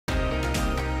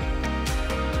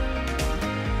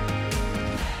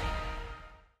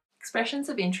Expressions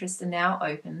of interest are now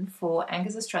open for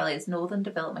Angus Australia's Northern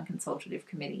Development Consultative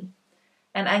Committee,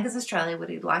 and Angus Australia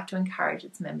would like to encourage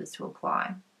its members to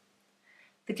apply.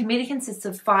 The committee consists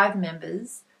of 5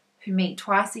 members who meet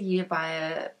twice a year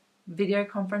via video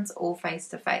conference or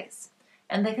face-to-face,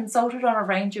 and they're consulted on a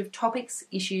range of topics,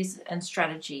 issues and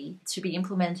strategy to be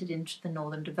implemented into the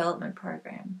Northern Development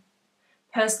Program.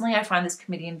 Personally, I find this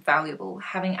committee invaluable,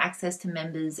 having access to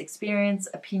members' experience,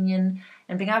 opinion,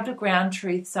 and being able to ground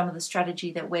truth some of the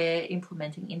strategy that we're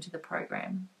implementing into the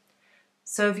program.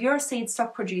 So if you're a seed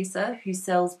stock producer who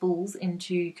sells bulls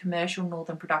into commercial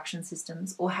northern production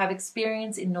systems or have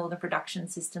experience in northern production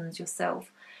systems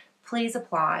yourself, please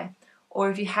apply.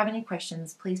 Or if you have any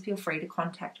questions, please feel free to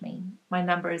contact me. My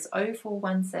number is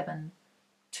 0417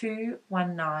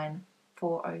 219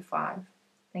 405.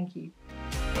 Thank you.